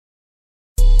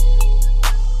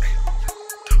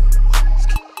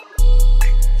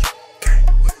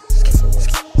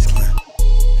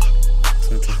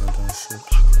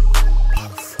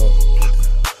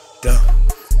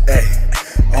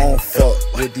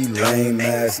these lame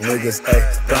ass niggas,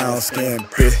 ayy. Brown skin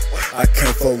bitch, I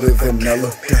can't fuck with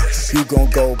vanilla. You gon'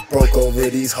 go broke over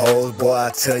these hoes, boy,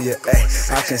 I tell you,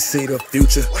 ayy. I can see the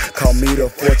future, call me the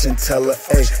fortune teller,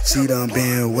 ayy. She done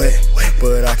been wet,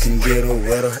 but I can get her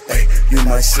wetter, ayy. You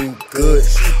might shoot good,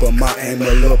 but my aim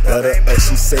a little better, ayy.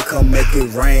 She say come make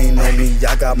it rain on me,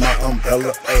 I got my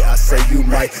umbrella, ayy. I say you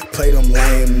might play them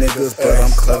lame niggas, but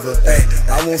I'm clever, ayy.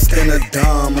 I won't spend a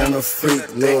dime on a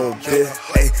freak, little bitch,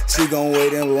 ayy. She gon'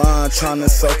 wait in line tryna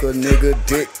suck a nigga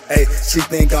dick, ayy. She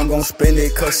think I'm gon' spend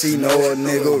it cause she know a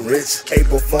nigga rich, ayy.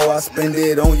 Before I spend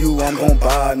it on you, I'm gon'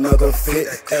 buy another fit,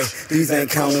 ayy. These ain't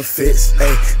counterfeits,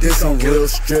 ayy. This some real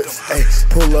strips, ayy.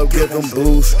 Pull up, give them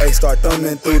blues, ayy. Start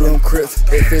thumbing through them crips.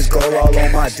 If it's gold all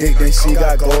on my dick, then she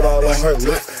got gold all on her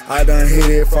lips. I done hit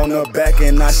it from the back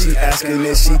and now she asking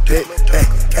if she thick, ayy,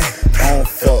 ayy. I don't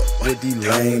fuck with these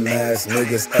lame ass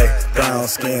niggas, ayy. Brown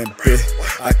skin bitch,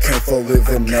 I can't fuck with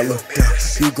vanilla.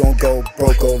 You gon' go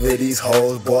broke over these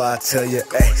hoes, boy, I tell you,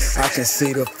 ayy. I can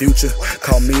see the future,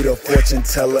 call me the fortune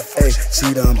teller, ayy.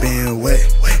 She done been wet,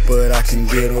 but I can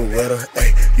get her wetter,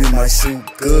 ayy. You might shoot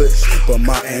good, but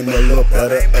my aim a little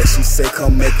better, ayy. She say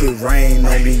come make it rain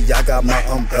on me, I got my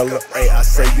umbrella, ayy. I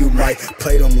say you might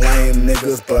play them lame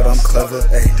niggas, but I'm clever,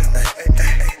 ayy.